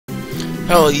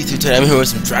Hello YouTube, today I'm here with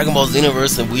some Dragon Ball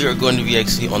Xenoverse, and we are going to be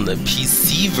actually on the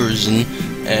PC version,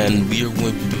 and we are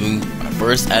going to be doing our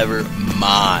first ever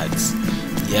mods.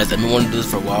 Yes, I've been wanting to do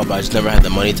this for a while, but I just never had the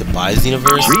money to buy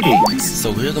Xenoverse.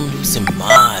 So we're going to do some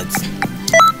mods,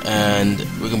 and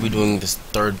we're going to be doing this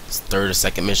third or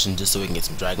second mission just so we can get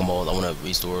some Dragon Balls. I want to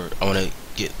restore, I want to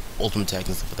get ultimate attacks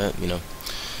and stuff like that, you know.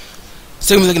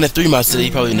 So I'm looking at 3 mods today.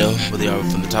 You probably know what they are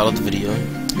from the title of the video.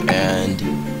 And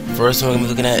first one I'm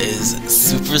looking at is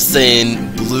Super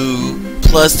Saiyan Blue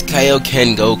plus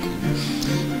Kaioken Goku.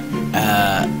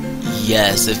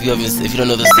 Yes, if you don't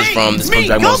know, this is from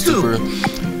Dragon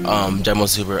Ball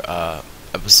Super,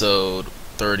 episode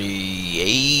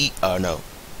 38 or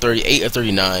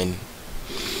 39.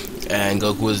 And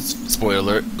Goku was, spoiler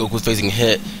alert, Goku was facing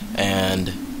Hit,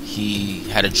 and he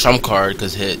had a trump card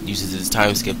because Hit uses his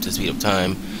time skip to speed up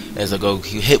time. And so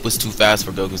Hit was too fast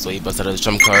for Goku, so he busted out his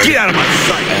trump card. Get out of my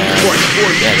sight!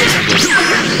 Yeah,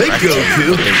 hey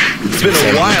Goku! It's been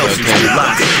a while since we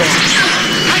last fought.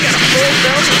 I got a full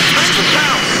belt of tons of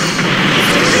power!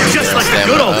 Just like the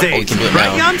good old days,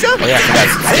 right, Yamcha? Oh yeah, I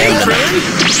forgot stamina.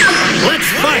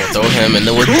 Let's fight! Throw him and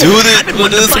then we'll do this!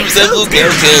 We'll do this Super Saiyan Blue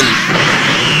Kaioken!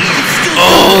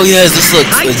 Oh yes, this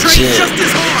looks legit.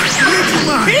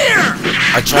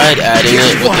 I tried adding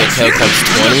it with the Kaioken times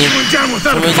 20. For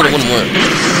some reason it wouldn't work.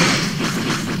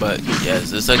 But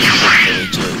yes, it's actually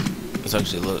legit. Let's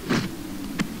actually look.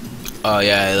 Oh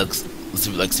yeah, it looks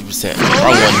like Super Saiyan.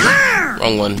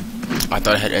 Wrong one. I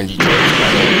thought I had energy charge.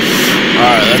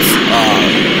 Alright, let's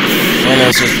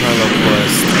finish this final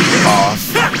quest off.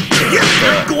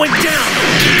 You're going down!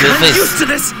 I'm used to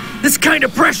this kind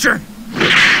of pressure!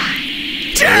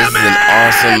 Damn this is an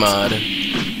awesome mod.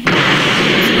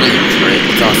 It's really great.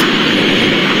 It's awesome.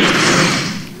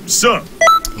 So,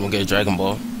 we'll get a Dragon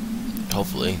Ball.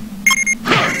 Hopefully.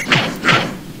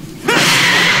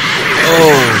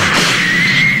 Oh!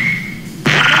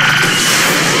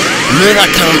 Remember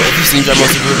that time, if you've seen Dragon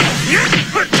Ball Super?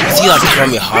 See that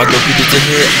Kamehameha Goku did to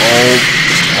hit? Oh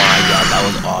my god, that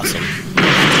was awesome.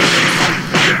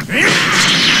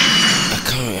 That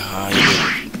Kamehameha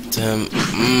to him.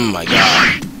 My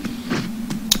god.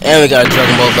 And we got a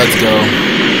Dragon Ball, let's go.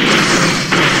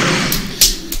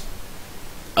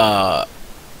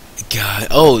 God.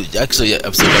 Oh, actually,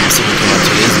 episode Super came out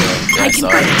 2 days ago. Yeah, I saw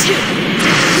it.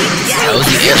 That was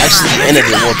the end of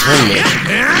the World Tournament.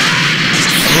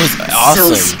 It was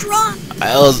awesome. So strong.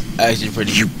 It was actually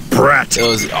pretty. You brat. It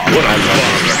was awesome. I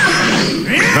love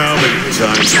it. How many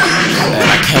times? And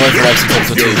I can't wait for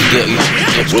episode 2 to get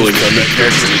Willie, I'm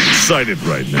excited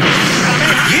right now.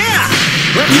 Yeah.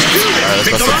 Alright, let's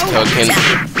go to Kaioken.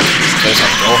 Finish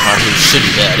off GOHAN, who should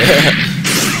be dead.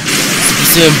 Super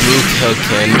Saiyan Blue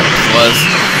Kaioken plus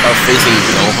are facing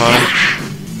GOHAN.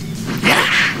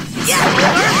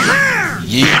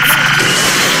 Yeet.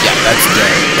 Yeah, that's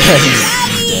dead.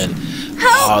 he's dead.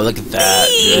 Oh, look at that.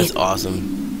 Dude, that's awesome.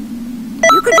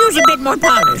 You could use a bit more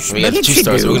polish. We have 2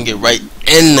 stars, so we're gonna get right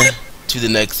into the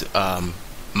next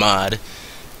mod.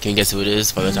 Can you guess who it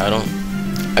is by the title?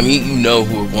 I mean, you know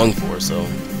who we're going for, so.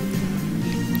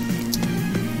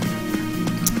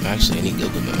 Actually, I need to go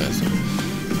with my master.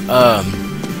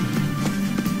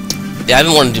 Yeah, I've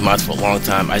been wanting to do mods for a long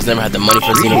time. I just never had the money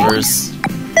for Xenoverse.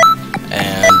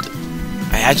 And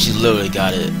I actually literally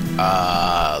got it,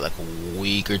 like a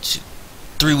week or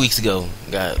 3 weeks ago.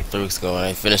 Got it 3 weeks ago, and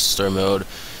I finished the story mode.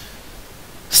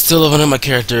 Still loving up my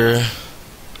character.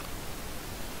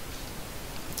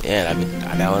 Yeah,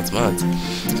 I balance mods.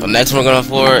 So next one we're going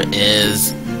for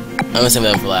is, I'm gonna save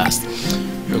that for last.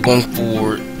 We're going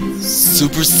for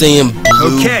Super Saiyan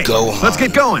Blue Gohan. Let's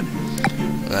get going.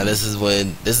 Now this is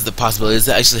the possibility. This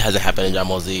actually hasn't happened in Dragon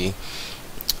Ball Z.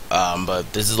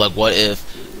 But this is like, what if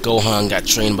Gohan got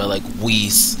trained by like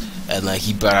Whis, and like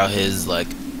he brought out his like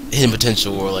hidden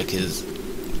potential, or like his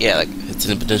his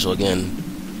hidden potential again.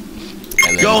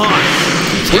 And then Gohan,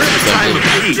 we're in a time of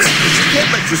peace. You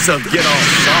can't let yourself get all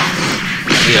soft.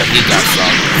 Yeah, he got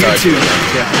soft. You too,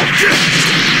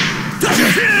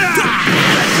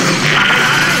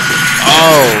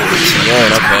 Oh,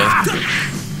 Tien, okay.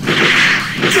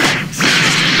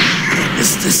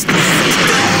 Is this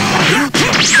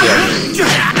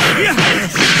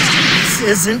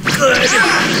isn't good.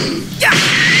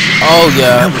 Oh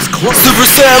yeah. Super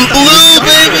Saiyan Blue,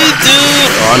 baby, dude.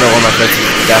 Oh, I know one of my friends is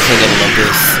definitely gonna love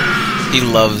this. He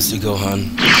loves Gohan.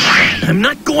 I'm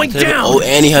not going down. Oh,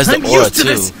 and he has the aura too.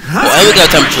 Oh, and we got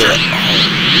temperature.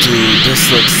 Dude, this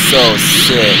looks so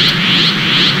sick.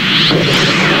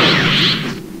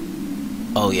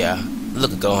 Oh yeah.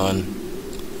 Look at Gohan.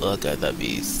 Look at that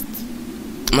beast.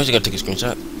 I'm actually gonna take a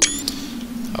screenshot.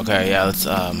 Okay, yeah, let's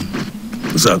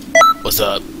What's up? What's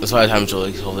up? That's why time to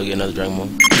hopefully get another Dragon Ball.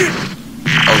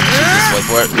 Oh, Jesus, wait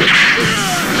for it. There it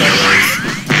is.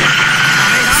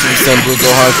 Super Saiyan Blue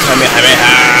Gohan Kamehameha!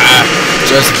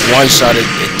 Just one-shotted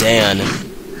Dan.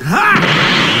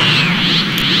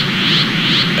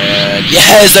 And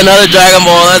yes, another Dragon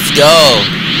Ball, let's go!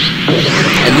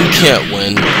 And you can't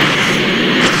win.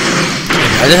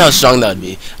 I didn't know how strong that would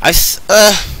be. It's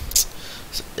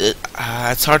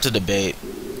hard to debate.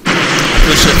 I'm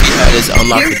pretty sure if he had his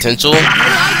unlocked potential,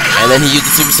 and then he used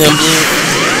the Super Saiyan Blue,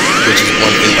 which is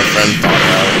one thing my friend thought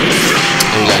about,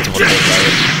 and we got to what about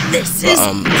it. This is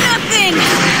nothing!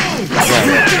 Yeah,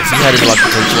 if he had his unlocked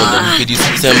potential, then he could use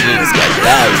Super Saiyan Blue, it's like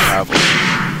that was powerful.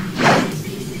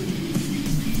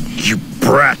 You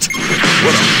brat!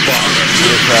 What a bother!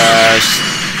 Crash.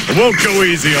 I won't go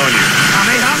easy on you.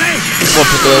 Come on,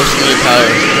 Piccolo, show me your power.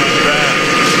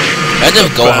 Imagine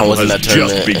if Gohan was in that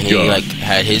tournament and he like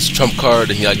had his trump card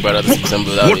and he like brought out the Super Saiyan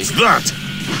Blue. What's that?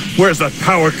 Where's that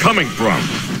power coming from?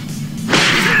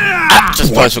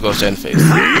 Just punch Piccolo's in the face.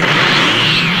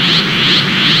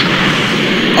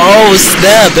 Oh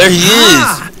snap! There he is.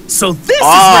 So this is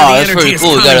where the that's energy pretty is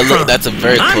cool. You coming gotta look. from. That's a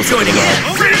very I'm close going look to at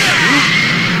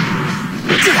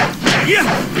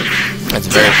That's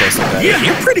very close look at it.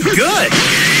 You're pretty good.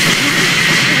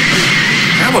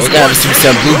 We're gonna have a Super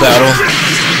Saiyan Blue battle.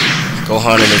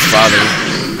 Gohan and his father.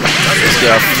 Let's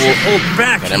get our full. Oh,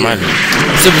 back. never mind.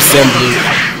 Super Saiyan Blue.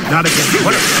 Not again.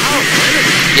 What a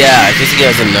Yeah, in case you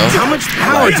guys didn't know, How much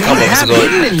power like, do a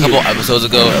couple you have episodes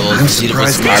ago, it was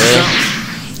Xenoverse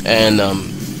and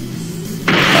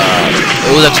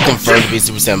it was actually confirmed to be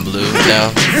Super Saiyan Blue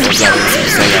now. It's not really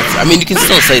Super Saiyan God. I mean, you can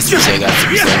still say Super Saiyan God,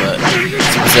 Super Saiyan, but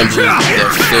Super Saiyan Blue is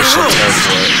the official term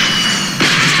for it.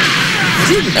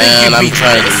 And I'm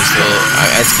trying to get used to it.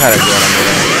 It's kind of good. I mean,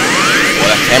 well,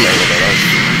 that camera angle, though.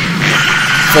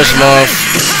 Push him off.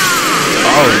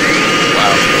 Oh,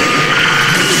 wow.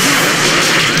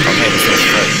 Okay, this is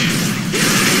great.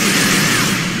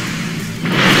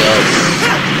 Go.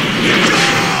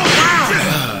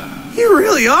 You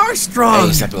really are strong.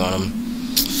 Hey, stepping on him.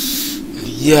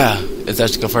 Yeah, it's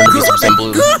actually confirmed to be Super Saiyan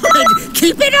Blue. Good.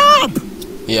 Keep it up.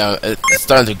 Yeah, it's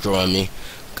starting to grow on me.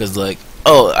 Cause like,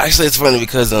 oh, actually, it's funny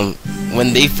because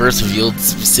when they first revealed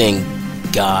Super Saiyan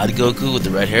God Goku with the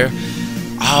red hair,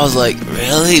 I was like,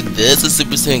 really? This is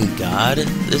Super Saiyan God?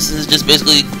 This is just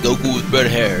basically Goku with red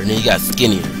hair, and then he got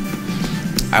skinnier.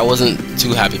 I wasn't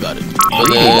too happy about it. But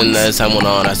then as time went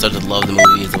on, I started to love the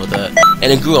movie and stuff like that.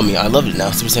 And it grew on me. I loved it now.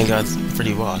 Super Saiyan God's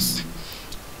pretty boss.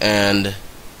 And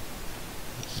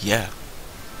yeah.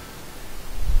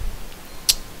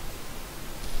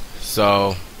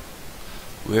 So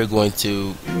we're going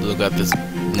to look at this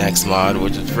next mod,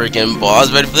 which is freaking boss.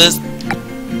 Ready for this?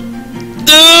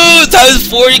 Dude! Times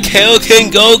 40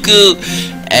 Kaioken Goku!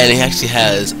 And he actually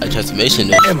has a transformation,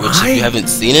 which if you haven't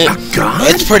seen it,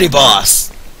 it's pretty boss.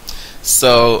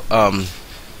 So,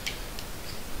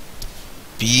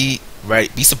 be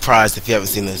surprised if you haven't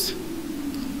seen this.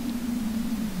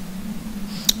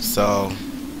 So,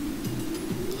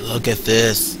 look at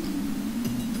this.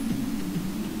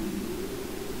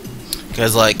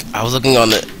 Because, like, I was looking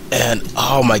on it, and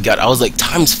oh my god, I was like,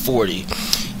 times 40.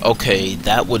 Okay,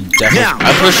 that would definitely.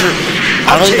 I'm pretty sure.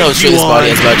 I don't think that would straight his body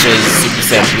as much as Super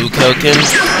Saiyan Blue Kaioken,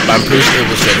 but I'm pretty sure it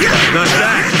would straight his body. Not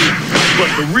that.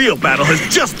 But the real battle has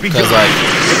just begun. Because, like,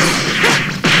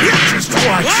 just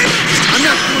watch. I'm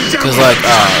not going down.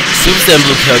 Super Saiyan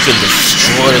Blue Kaioken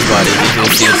destroyed his body. You can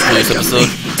see in the previous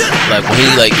episode. Like, when he,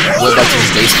 like, went back to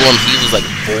his base form, he was, like,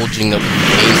 bulging up in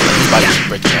veins, like, his body was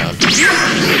breaking down.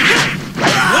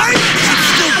 What?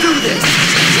 Still do this.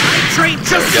 Train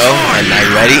just Yo, and now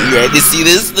you ready? You ready to see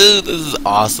this, dude? This is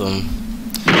awesome.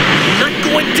 not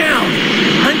going down.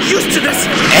 I'm used to this.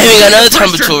 And we got another Time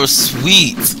Patrol.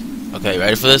 Sweet. Okay,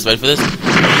 ready for this? Ready for this?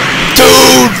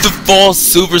 Dude, the false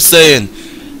Super Saiyan.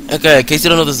 Okay, in case you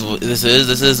don't know what this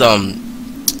is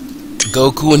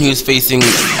Goku when he was facing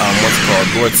what's it called,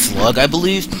 Lord Slug, I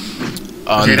believe.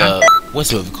 On the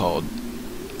what's the movie called? I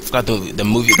forgot the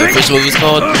movie. The first movie was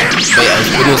called. But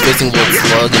yeah, when he was facing Lord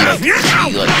Slug and like he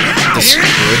like destroyed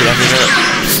it after that.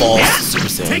 False Super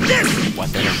Saiyan.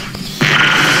 What the hell?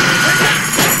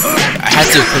 I had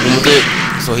to equip him with it,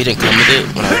 so he didn't come with it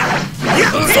when I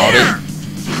installed it.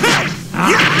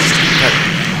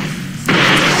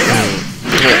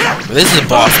 This is a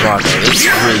boss mod though. This is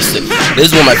really sick.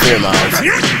 This is one of my favorite mods.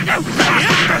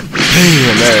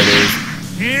 Damn, there it is.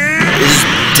 This is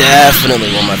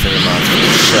definitely one of my favorite mods for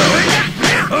this show.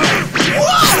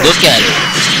 Just look at it.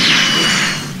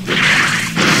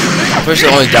 I'm pretty sure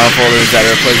the only downfall is that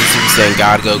it replaces Super Saiyan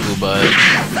God Goku, but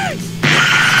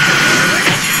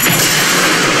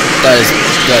that is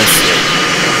That's it.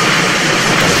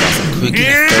 That was awesome. Quick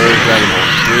get the third Dragon Ball.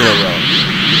 3 in a row.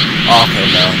 Okay,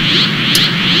 no.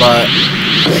 But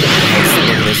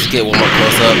let's get one more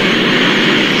close up.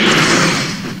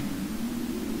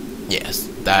 Yes,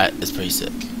 that is pretty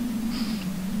sick.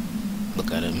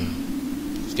 Look at him.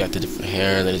 He's got the different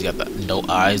hair, and then he's got the no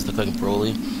eyes, look like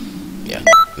Broly. Yeah,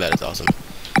 that is awesome.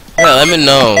 Yeah, let me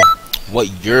know what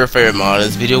your favorite mod in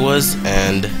this video was,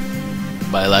 and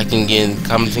by liking and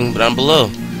commenting down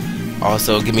below.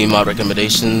 Also, give me mod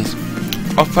recommendations.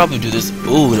 I'll probably do this.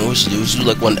 Ooh, you know what we should do? We should do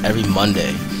like one every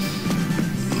Monday.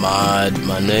 Mod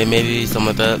Monday, maybe, something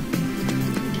like that.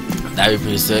 That'd be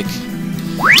pretty sick.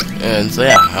 And so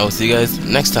yeah, I will see you guys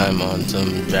next time on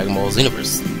some Dragon Ball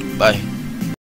Xenoverse. Bye.